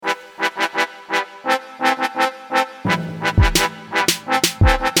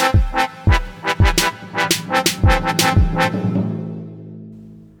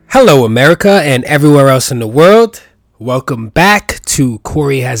Hello, America, and everywhere else in the world. Welcome back to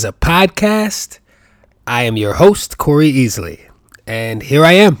Corey Has a Podcast. I am your host, Corey Easley. And here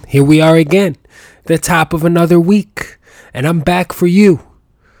I am. Here we are again. The top of another week. And I'm back for you.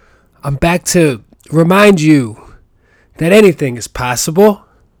 I'm back to remind you that anything is possible.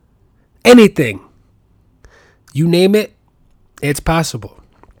 Anything. You name it, it's possible.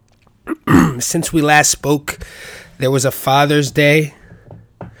 Since we last spoke, there was a Father's Day.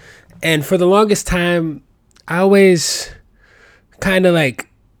 And for the longest time, I always kind of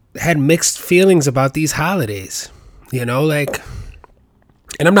had mixed feelings about these holidays, and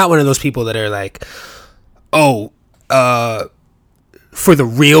I'm not one of those people that are like, for the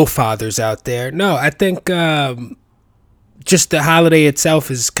real fathers out there. No, I think just the holiday itself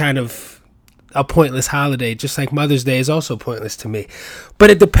is kind of a pointless holiday, just like Mother's Day is also pointless to me.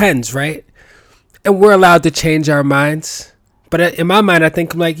 But it depends, right? And we're allowed to change our minds. But in my mind, I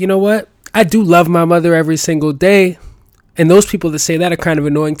think I'm like, you know what? I do love my mother every single day. And those people that say that are kind of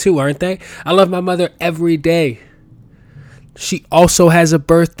annoying too, aren't they? I love my mother every day. She also has a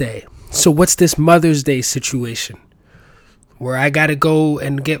birthday. So what's this Mother's Day situation where I got to go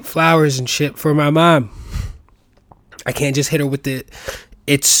and get flowers and shit for my mom? I can't just hit her with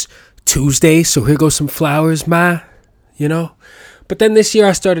it's Tuesday, so here goes some flowers, ma, But then this year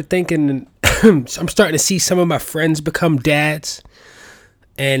I started thinking, I'm starting to see some of my friends become dads,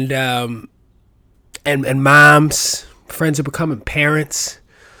 and moms. Friends are becoming parents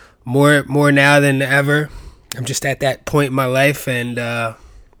more now than ever. I'm just at that point in my life, and I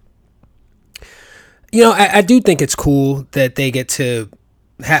do think it's cool that they get to.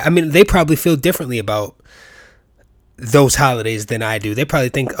 They probably feel differently about those holidays than I do. They probably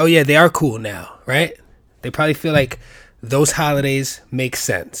think, oh yeah, they are cool now, right? They probably feel like those holidays make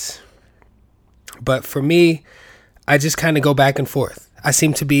sense. But for me, I just kind of go back and forth. I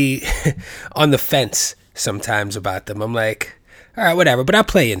seem to be on the fence sometimes about them. I'm like, all right, whatever. But I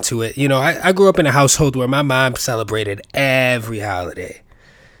play into it. I grew up in a household where my mom celebrated every holiday.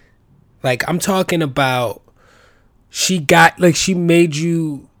 I'm talking about she made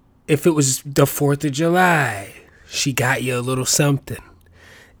you, if it was the 4th of July, she got you a little something.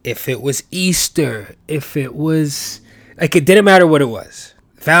 If it was Easter, if it was, it didn't matter what it was.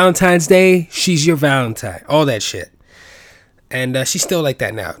 Valentine's Day, she's your Valentine. All that shit. And she's still like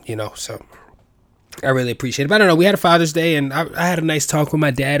that now, so I really appreciate it. But I don't know, we had a Father's Day, and I had a nice talk with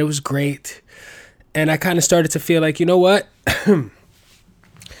my dad. It was great. And I kind of started to feel like, you know what?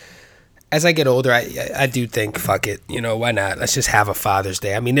 As I get older, I do think, fuck it, why not? Let's just have a Father's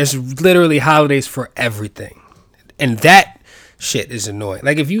Day. There's literally holidays for everything. And that shit is annoying.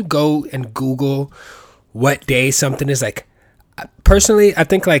 If you go and Google what day something is, personally, I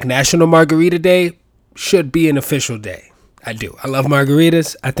think National Margarita Day should be an official day. I do. I love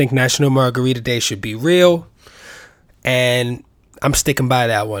margaritas. I think National Margarita Day should be real. And I'm sticking by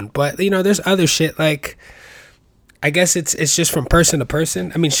that one. But, there's other shit I guess it's just from person to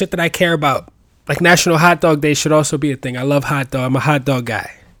person. Shit that I care about. National Hot Dog Day should also be a thing. I love hot dog. I'm a hot dog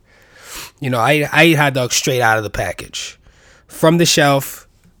guy. I eat hot dogs straight out of the package. From the shelf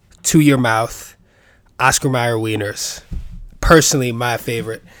to your mouth. Oscar Mayer wieners. Personally, my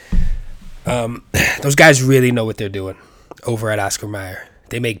favorite. Those guys really know what they're doing over at Oscar Mayer.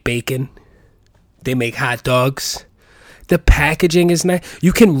 They make bacon. They make hot dogs. The packaging is nice.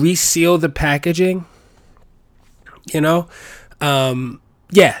 You can reseal the packaging. Yeah,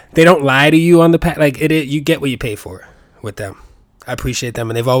 they don't lie to you on the pack. You get what you pay for with them. I appreciate them,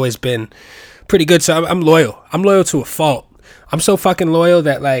 and they've always been pretty good. So I'm loyal. I'm loyal to a fault. I'm so fucking loyal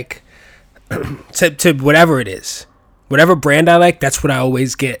that to whatever it is. Whatever brand I like, that's what I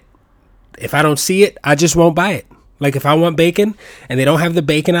always get. If I don't see it, I just won't buy it. If I want bacon and they don't have the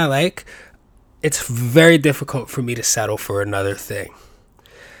bacon I like, it's very difficult for me to settle for another thing.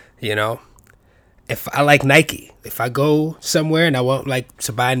 If I like Nike, if I go somewhere and I want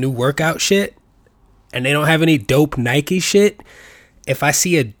to buy new workout shit and they don't have any dope Nike shit, if I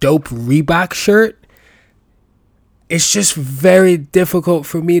see a dope Reebok shirt, it's just very difficult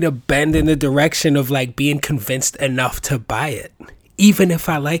for me to bend in the direction of being convinced enough to buy it. Even if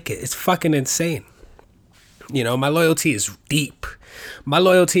I like it. It's fucking insane. My loyalty is deep. My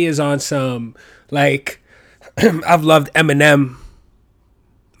loyalty is on some, I've loved Eminem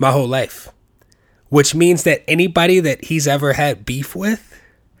my whole life. Which means that anybody that he's ever had beef with,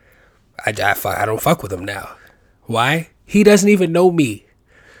 I don't fuck with him now. Why? He doesn't even know me.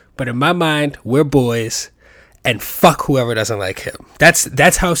 But in my mind, we're boys. And fuck whoever doesn't like him.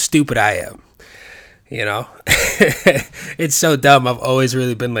 That's how stupid I am. It's so dumb. I've always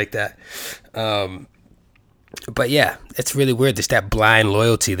really been like that. But yeah, it's really weird. Just that blind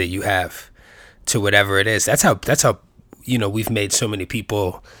loyalty that you have to whatever it is. That's how we've made so many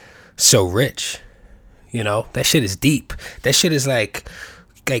people so rich. That shit is deep. That shit is like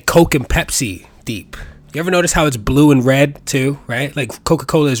Coke and Pepsi deep. You ever notice how it's blue and red too, right? Like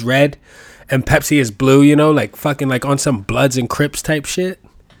Coca-Cola is red and Pepsi is blue, like fucking like on some Bloods and Crips type shit.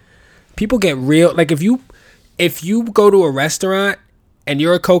 People get real. Like if you go to a restaurant and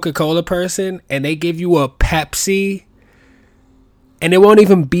you're a Coca-Cola person and they give you a Pepsi, and it won't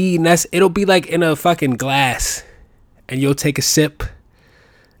even be it'll be like in a fucking glass, and you'll take a sip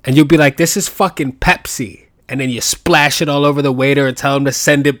and you'll be like, this is fucking Pepsi, and then you splash it all over the waiter and tell him to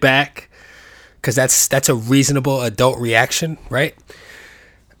send it back, because that's a reasonable adult reaction, right?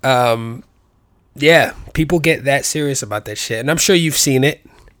 Yeah, people get that serious about that shit, and I'm sure you've seen it.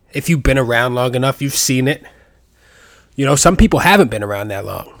 If you've been around long enough, you've seen it. Some people haven't been around that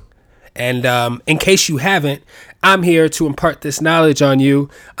long. And in case you haven't, I'm here to impart this knowledge on you.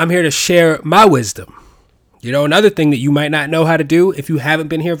 I'm here to share my wisdom. Another thing that you might not know how to do if you haven't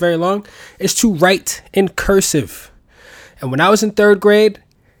been here very long is to write in cursive. And when I was in 3rd grade,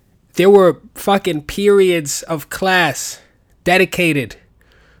 there were fucking periods of class dedicated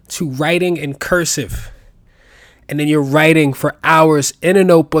to writing in cursive. And then you're writing for hours in a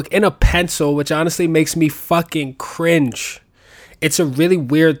notebook, in a pencil, which honestly makes me fucking cringe. It's a really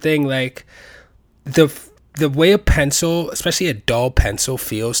weird thing. Like the way a pencil, especially a dull pencil,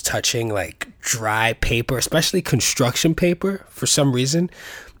 feels touching like dry paper, especially construction paper, for some reason,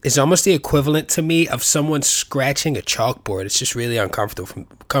 is almost the equivalent to me of someone scratching a chalkboard. It's just really uncomfortable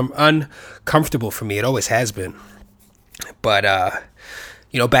for me. It always has been. But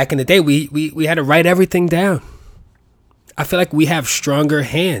back in the day, we had to write everything down. I feel like we have stronger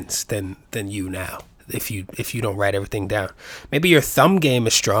hands than you now if you don't write everything down. Maybe your thumb game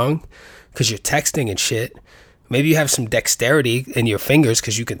is strong because you're texting and shit. Maybe you have some dexterity in your fingers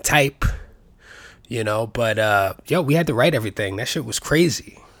because you can type, but we had to write everything. That shit was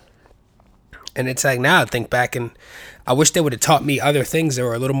crazy. And it's like, now I think back and I wish they would have taught me other things that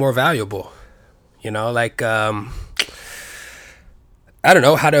were a little more valuable. Like I don't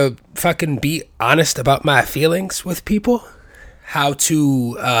know, how to fucking be honest about my feelings with people, how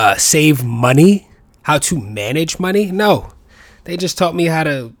to save money, how to manage money. No, they just taught me how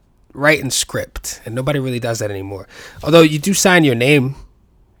to write in script, and nobody really does that anymore. Although you do sign your name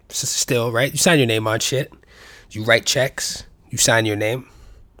still, right? You sign your name on shit. You write checks. You sign your name.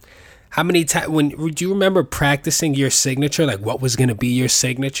 How many times, do you remember practicing your signature? Like what was going to be your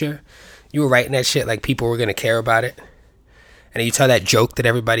signature? You were writing that shit like people were going to care about it. And you tell that joke that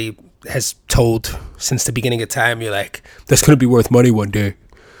everybody has told since the beginning of time. You're like, that's going to be worth money one day.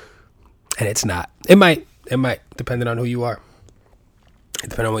 And it's not. It might, depending on who you are.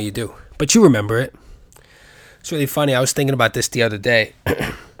 Depending on what you do. But you remember it. It's really funny. I was thinking about this the other day.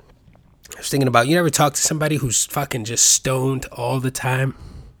 I was thinking about, you ever talk to somebody who's fucking just stoned all the time?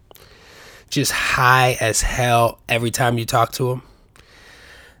 Just high as hell every time you talk to them?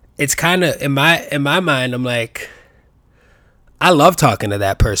 It's kind of, in my mind, I'm like, I love talking to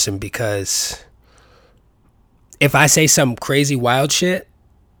that person, because if I say some crazy wild shit,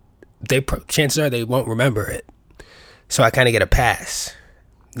 chances are they won't remember it. So I kind of get a pass,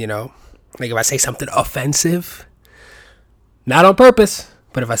 Like if I say something offensive, not on purpose,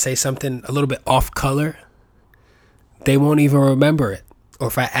 but if I say something a little bit off color, they won't even remember it. Or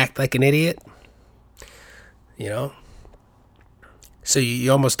if I act like an idiot, So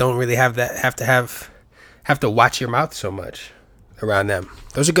you almost don't really have to watch your mouth so much around them.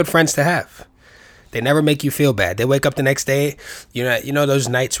 Those are good friends to have. They never make you feel bad. They wake up the next day, those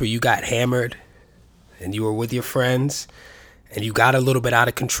nights where you got hammered and you were with your friends and you got a little bit out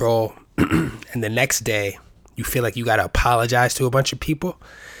of control, and the next day you feel like you got to apologize to a bunch of people.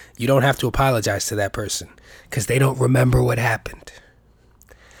 You don't have to apologize to that person because they don't remember what happened.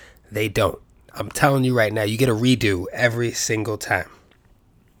 They don't. I'm telling you right now, you get a redo every single time.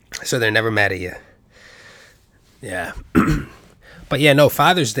 So they're never mad at you. Yeah. But yeah, no,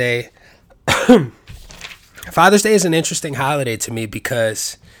 Father's Day. Father's Day is an interesting holiday to me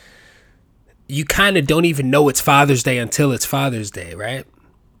because you kind of don't even know it's Father's Day until it's Father's Day, right?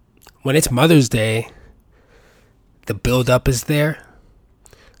 When it's Mother's Day, the build-up is there.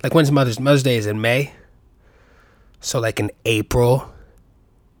 Like when's Mother's Day is in May. So like in April,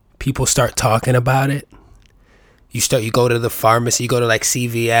 people start talking about it. You go to the pharmacy, you go to like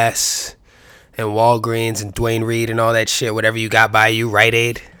CVS and Walgreens and Duane Reade and all that shit, whatever you got by you, Rite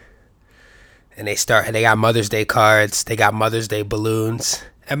Aid. And they got Mother's Day cards, they got Mother's Day balloons.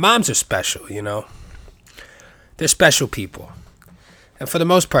 And moms are special, They're special people. And for the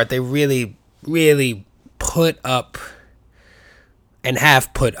most part, they really, really put up and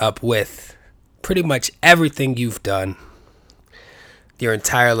have put up with pretty much everything you've done your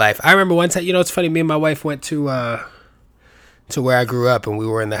entire life. I remember one time, it's funny, me and my wife went to where I grew up, and we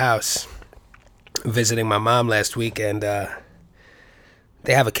were in the house visiting my mom last week, and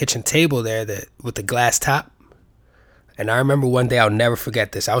they have a kitchen table there that with the glass top. And I remember one day, I'll never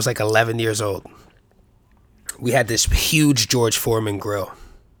forget this. I was like 11 years old. We had this huge George Foreman grill.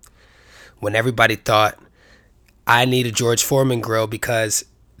 When everybody thought I need a George Foreman grill because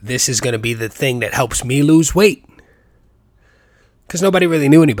this is going to be the thing that helps me lose weight. Because nobody really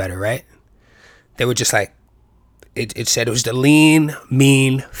knew any better, right? They were just like, it said it was the lean,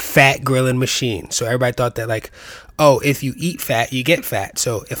 mean, fat grilling machine. So everybody thought that like, oh, if you eat fat, you get fat.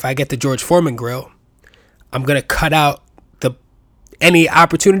 So if I get the George Foreman grill, I'm going to cut out any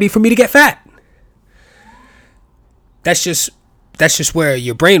opportunity for me to get fat. That's just where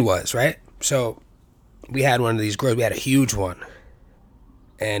your brain was, right? So we had one of these grills. We had a huge one.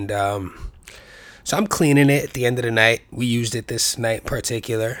 And so I'm cleaning it at the end of the night. We used it this night in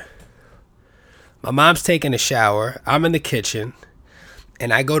particular. My mom's taking a shower. I'm in the kitchen.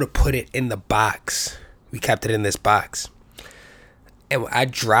 And I go to put it in the box. We kept it in this box. And I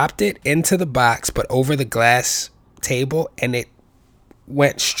dropped it into the box, but over the glass table. And it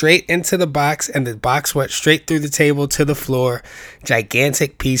went straight into the box, and the box went straight through the table to the floor.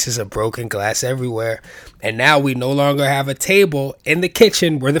 Gigantic pieces of broken glass everywhere. And now we no longer have a table in the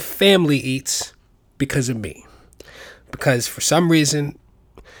kitchen where the family eats because of me. Because for some reason,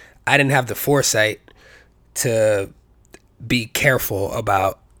 I didn't have the foresight to be careful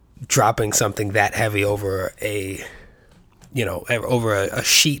about dropping something that heavy over a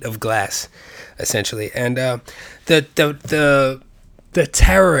sheet of glass, essentially. And the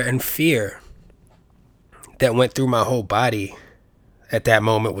terror and fear that went through my whole body at that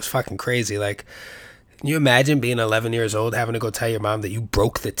moment was fucking crazy. Like, can you imagine being 11 years old, having to go tell your mom that you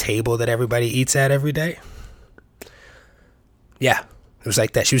broke the table that everybody eats at every day? Yeah, it was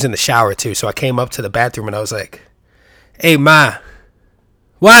like that. She was in the shower too. So I came up to the bathroom and I was like, hey, Ma,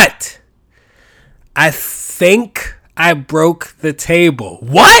 what? I think I broke the table.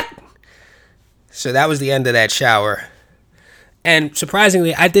 What? So that was the end of that shower. And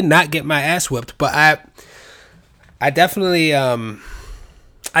surprisingly, I did not get my ass whipped, but I definitely, I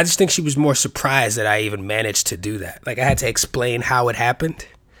just think she was more surprised that I even managed to do that. Like, I had to explain how it happened,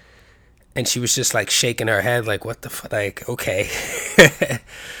 and she was just like shaking her head, like, what the fuck, like, okay.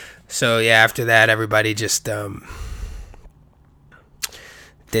 So yeah, after that, everybody just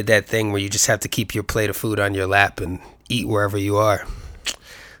did that thing where you just have to keep your plate of food on your lap and eat wherever you are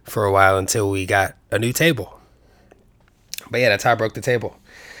for a while until we got a new table. But yeah, that's how I broke the table.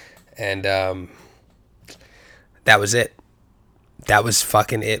 And that was it. That was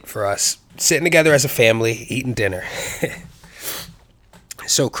fucking it for us. Sitting together as a family, eating dinner.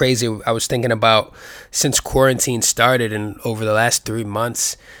 So crazy. I was thinking about, since quarantine started and over the last 3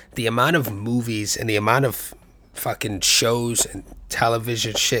 months, the amount of movies and the amount of fucking shows and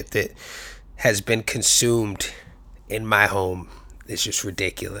television shit that has been consumed in my home. It's just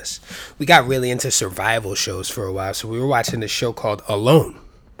ridiculous. We got really into survival shows for a while. So we were watching this show called Alone.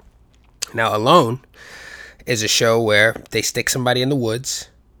 Now, Alone is a show where they stick somebody in the woods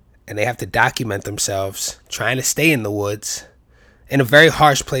and they have to document themselves trying to stay in the woods in a very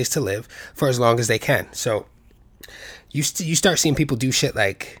harsh place to live for as long as they can. So you start seeing people do shit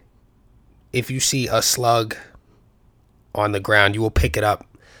like, if you see a slug on the ground, you will pick it up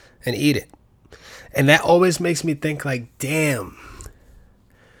and eat it. And that always makes me think, like, damn.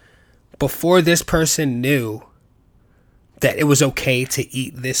 Before this person knew that it was okay to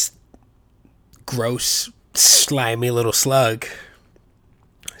eat this gross, slimy little slug,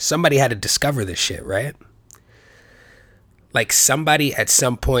 somebody had to discover this shit, right? Like, somebody at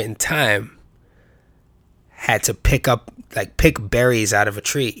some point in time had to pick berries out of a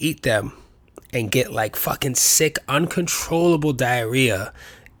tree, eat them, and get like fucking sick, uncontrollable diarrhea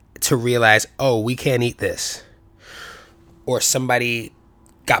to realize, oh, we can't eat this. Or somebody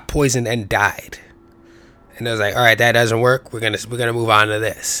got poisoned and died. And I was like, all right, that doesn't work. We're gonna move on to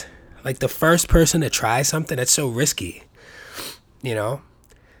this. Like, the first person to try something that's so risky, And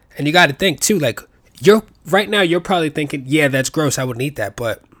you got to think too, like, right now you're probably thinking, yeah, that's gross, I wouldn't eat that.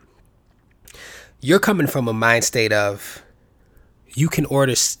 But you're coming from a mind state of, you can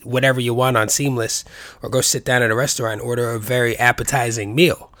order whatever you want on Seamless or go sit down at a restaurant and order a very appetizing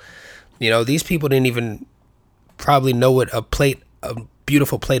meal. These people didn't even probably know what a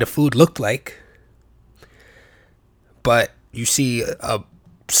beautiful plate of food looked like. But you see a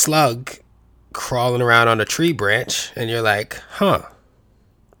slug crawling around on a tree branch and you're like, huh,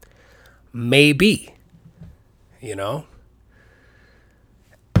 maybe. you know?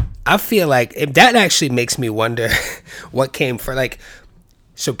 I feel like if that actually makes me wonder what came for, like,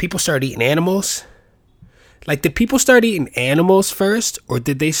 so people started eating animals. Like, did people start eating animals first, or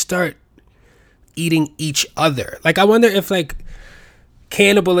did they start eating each other? Like, I wonder if, like,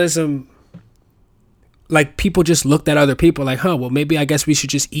 cannibalism, like, people just looked at other people like, well, maybe I guess we should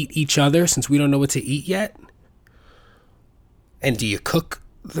just eat each other since we don't know what to eat yet. And do you cook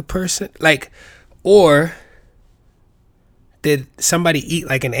the person? Like, or did somebody eat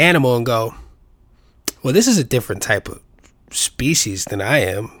like an animal and go, well, this is a different type of species than I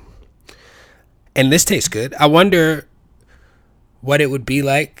am, and this tastes good. I wonder what it would be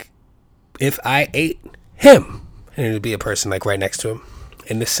like if I ate him, and it would be a person like right next to him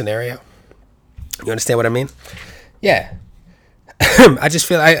in this scenario. You understand what I mean? Yeah. I just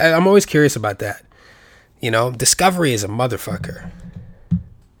feel I'm always curious about that. You know, discovery is a motherfucker.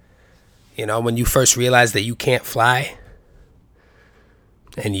 You know, when you first realized that you can't fly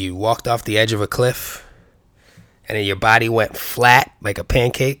and you walked off the edge of a cliff and then your body went flat like a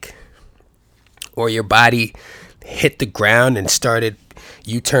pancake, or your body hit the ground and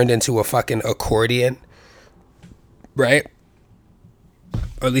you turned into a fucking accordion, right?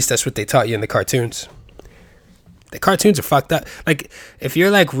 Or at least that's what they taught you in the cartoons. The cartoons are fucked up. Like, if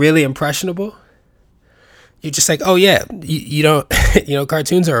you're like really impressionable, you're just like, oh yeah, you don't, you know,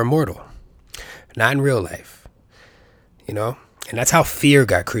 cartoons are immortal. Not in real life, you know? And that's how fear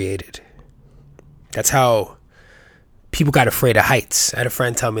got created. That's how people got afraid of heights. I had a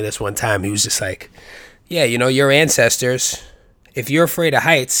friend tell me this one time. He was just like, yeah, you know, your ancestors, if you're afraid of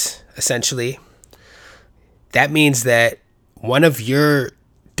heights, essentially, that means that one of your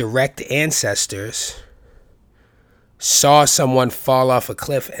direct ancestors saw someone fall off a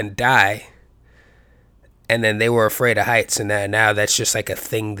cliff and die, and then they were afraid of heights, and now that's just like a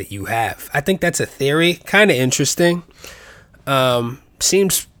thing that you have. I think that's a theory, kind of interesting.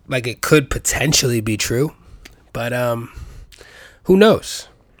 Seems like it could potentially be true, but who knows?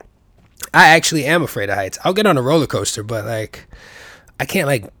 I actually am afraid of heights. I'll get on a roller coaster, but like, I can't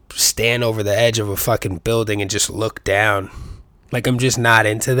like stand over the edge of a fucking building and just look down. Like, I'm just not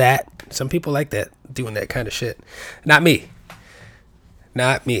into that. Some people like that, doing that kind of shit. Not me.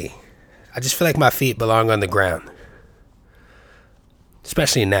 Not me. I just feel like my feet belong on the ground.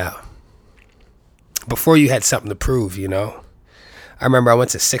 Especially now. Before you had something to prove, you know? I remember I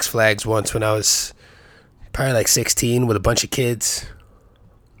went to Six Flags once when I was probably like 16 with a bunch of kids.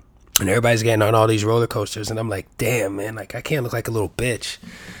 And everybody's getting on all these roller coasters. And I'm like, damn, man, like, I can't look like a little bitch.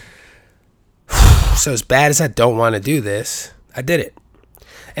 So as bad as I don't want to do this, I did it.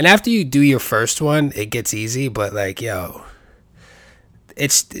 And after you do your first one, it gets easy. But like,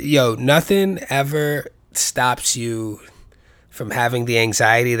 nothing ever stops you from having the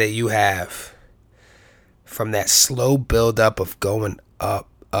anxiety that you have from that slow buildup of going up,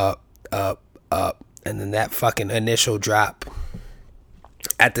 up, up, up, and then that fucking initial drop.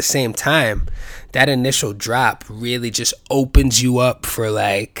 At the same time, that initial drop really just opens you up for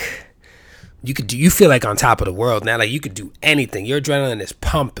like, you feel like on top of the world now. Like, you could do anything. Your adrenaline is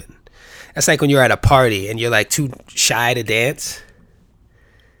pumping. That's like when you're at a party and you're like too shy to dance.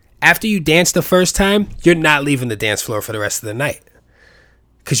 After you dance the first time, you're not leaving the dance floor for the rest of the night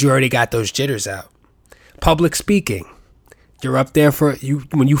because you already got those jitters out. Public speaking, you're up there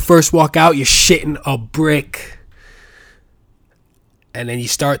when you first walk out, you're shitting a brick. And then you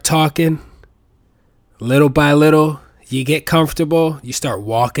start talking, little by little, you get comfortable, you start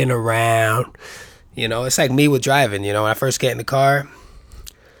walking around. You know, it's like me with driving. You know, when I first get in the car,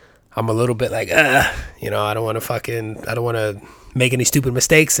 I'm a little bit like, you know, I don't want to make any stupid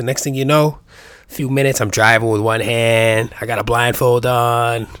mistakes. The next thing you know, a few minutes, I'm driving with one hand, I got a blindfold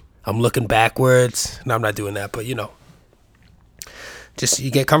on, I'm looking backwards. No, I'm not doing that, but you know, just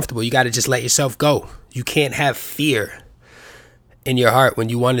you get comfortable. You got to just let yourself go. You can't have fear in your heart when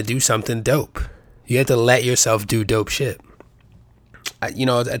you want to do something dope. You have to let yourself do dope shit. You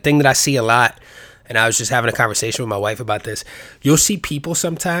know, a thing that I see a lot, and I was just having a conversation with my wife about this. You'll see people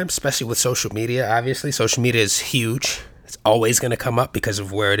sometimes, especially with social media. Obviously, social media is huge. It's always going to come up because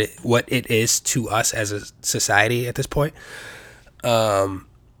of what it is to us as a society at this point.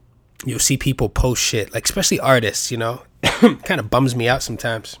 You'll see people post shit, like especially artists, you know. Kind of bums me out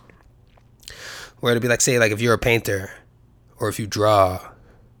sometimes. Where it'll be like, say, like if you're a painter, or if you draw,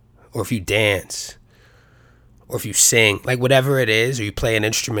 or if you dance, or if you sing, like whatever it is, or you play an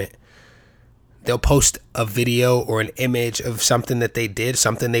instrument, they'll post a video or an image of something that they did,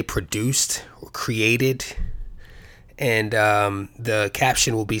 something they produced or created, and the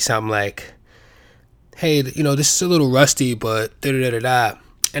caption will be something like, hey, you know, this is a little rusty, but da-da-da-da-da.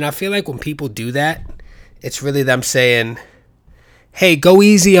 And I feel like when people do that, It's really them saying, hey, go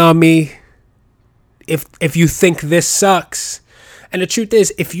easy on me if you think this sucks. And the truth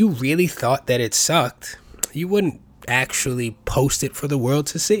is, if you really thought that it sucked, you wouldn't actually post it for the world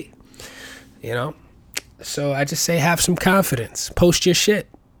to see. You know? So I just say have some confidence. Post your shit.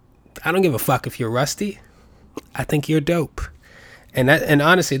 I don't give a fuck if you're rusty. I think you're dope. And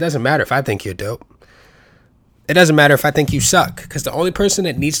honestly, it doesn't matter if I think you're dope. It doesn't matter if I think you suck, because the only person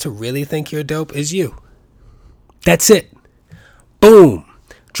that needs to really think you're dope is you. That's it. Boom.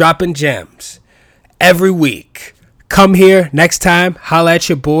 Dropping gems every week. Come here next time. Holla at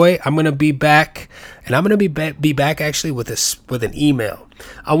your boy. I'm going to be back. And I'm going to be back actually with an email.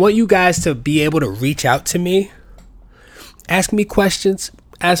 I want you guys to be able to reach out to me. Ask me questions.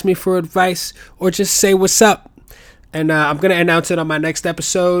 Ask me for advice. Or just say what's up. And I'm going to announce it on my next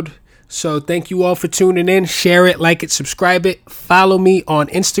episode. So thank you all for tuning in. Share it, like it, subscribe it. Follow me on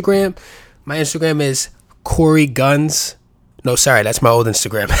Instagram. My Instagram is Corey Guns. No, sorry, that's my old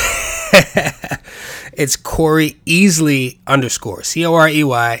Instagram. It's Corey Easley _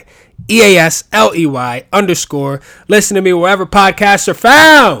 CoreyEasley _ Listen to me wherever podcasts are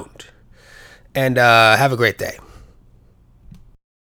found. And have a great day.